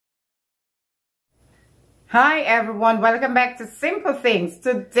Hi everyone, welcome back to Simple Things.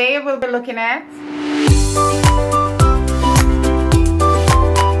 Today we'll be looking at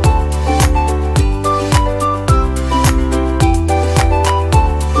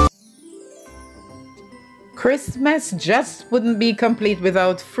Christmas just wouldn't be complete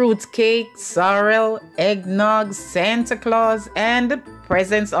without fruitcake, sorrel, eggnog, Santa Claus, and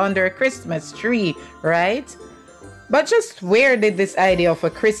presents under a Christmas tree, right? But just where did this idea of a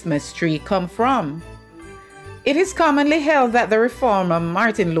Christmas tree come from? It is commonly held that the reformer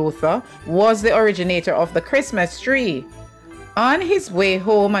Martin Luther was the originator of the Christmas tree. On his way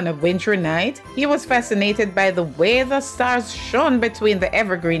home on a wintry night, he was fascinated by the way the stars shone between the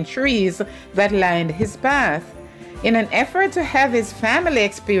evergreen trees that lined his path. In an effort to have his family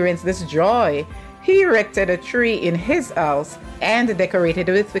experience this joy, he erected a tree in his house and decorated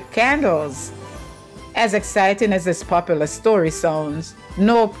it with candles. As exciting as this popular story sounds,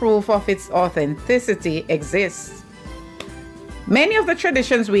 no proof of its authenticity exists. Many of the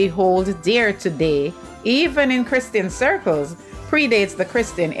traditions we hold dear today, even in Christian circles, predates the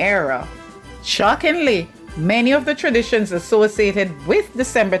Christian era. Shockingly, many of the traditions associated with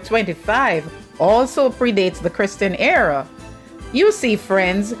December 25 also predates the Christian era. You see,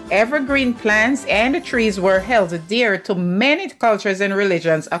 friends, evergreen plants and trees were held dear to many cultures and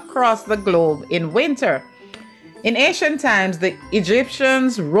religions across the globe in winter. In ancient times, the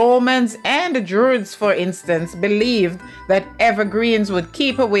Egyptians, Romans, and Druids, for instance, believed that evergreens would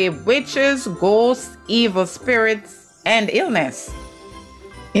keep away witches, ghosts, evil spirits, and illness.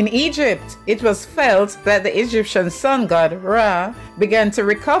 In Egypt, it was felt that the Egyptian sun god Ra began to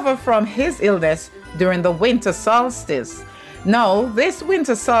recover from his illness during the winter solstice. Now, this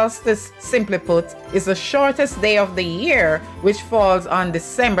winter solstice, simply put, is the shortest day of the year, which falls on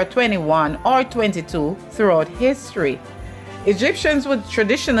December 21 or 22 throughout history. Egyptians would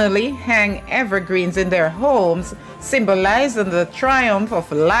traditionally hang evergreens in their homes, symbolizing the triumph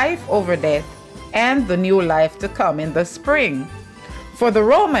of life over death and the new life to come in the spring. For the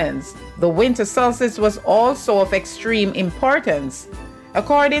Romans, the winter solstice was also of extreme importance.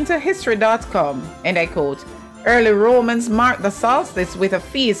 According to History.com, and I quote, "Early Romans marked the solstice with a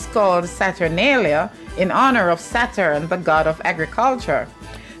feast called Saturnalia in honor of Saturn, the god of agriculture.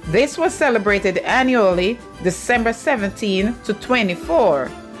 This was celebrated annually December 17 to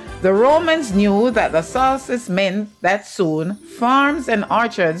 24. The Romans knew that the solstice meant that soon farms and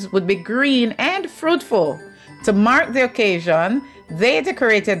orchards would be green and fruitful. To mark the occasion, they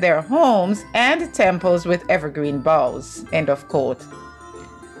decorated their homes and temples with evergreen boughs." End of quote.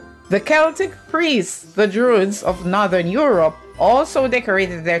 The Celtic priests, the Druids of Northern Europe, also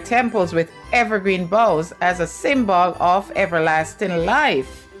decorated their temples with evergreen boughs as a symbol of everlasting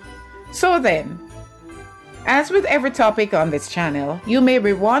life. So then, as with every topic on this channel, you may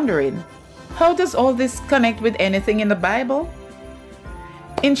be wondering, how does all this connect with anything in the Bible?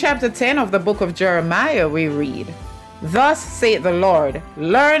 In chapter 10 of the book of Jeremiah, we read, "Thus saith the Lord,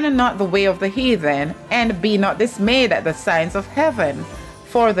 learn not the way of the heathen, and be not dismayed at the signs of heaven.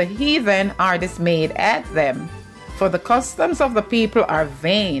 For the heathen are dismayed at them. For the customs of the people are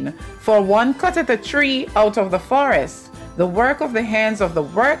vain. For one cutteth a tree out of the forest, the work of the hands of the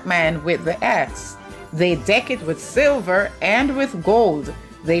workman with the axe. They deck it with silver and with gold.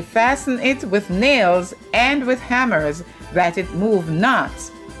 They fasten it with nails and with hammers, that it move not."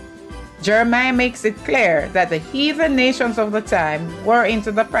 Jeremiah makes it clear that the heathen nations of the time were into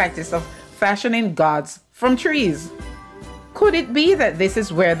the practice of fashioning gods from trees. Could it be that this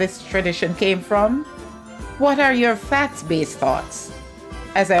is where this tradition came from? What are your facts-based thoughts?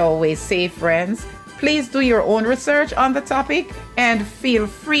 As I always say, friends, please do your own research on the topic and feel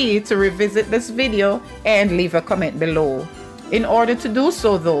free to revisit this video and leave a comment below. In order to do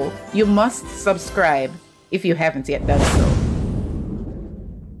so though, you must subscribe if you haven't yet done so.